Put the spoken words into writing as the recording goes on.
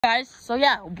Guys, so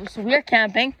we are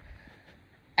camping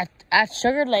at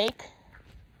Sugar Lake.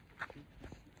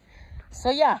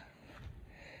 So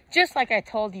just like I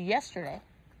told you yesterday,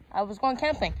 I was going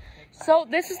camping. So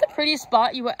this is the prettiest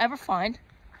spot you will ever find.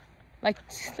 Like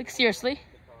seriously.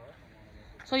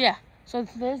 So so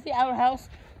there's the outhouse,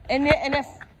 and if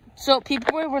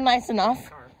people were nice enough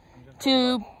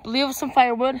to leave us some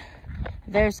firewood.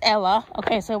 There's Ella.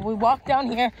 Okay, so we walk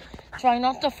down here, trying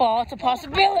not to fall. It's a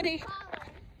possibility.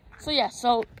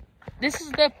 So this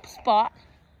is the spot,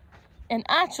 and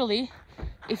actually,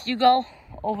 if you go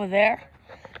over there,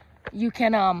 you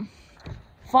can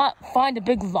find a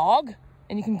big log,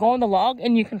 and you can go on the log,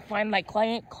 and you can find like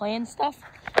clay and stuff.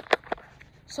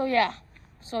 So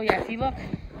if you look,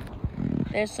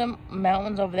 there's some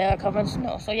mountains over there covered in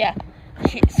snow. So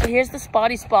here's the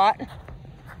spotty spot.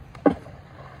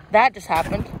 That just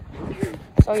happened.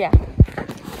 So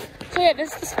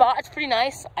this is the spot. It's pretty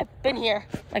nice. I've been here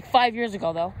like 5 years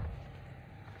ago though.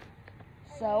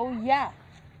 So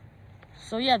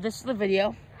this is the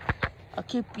video. I'll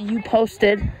keep you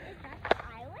posted. Is that the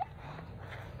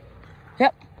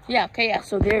island? Yep. Okay.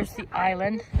 So there's the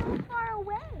island. So far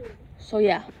away.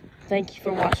 So thank you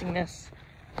for watching this.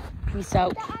 Peace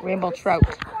out, Rainbow Trout.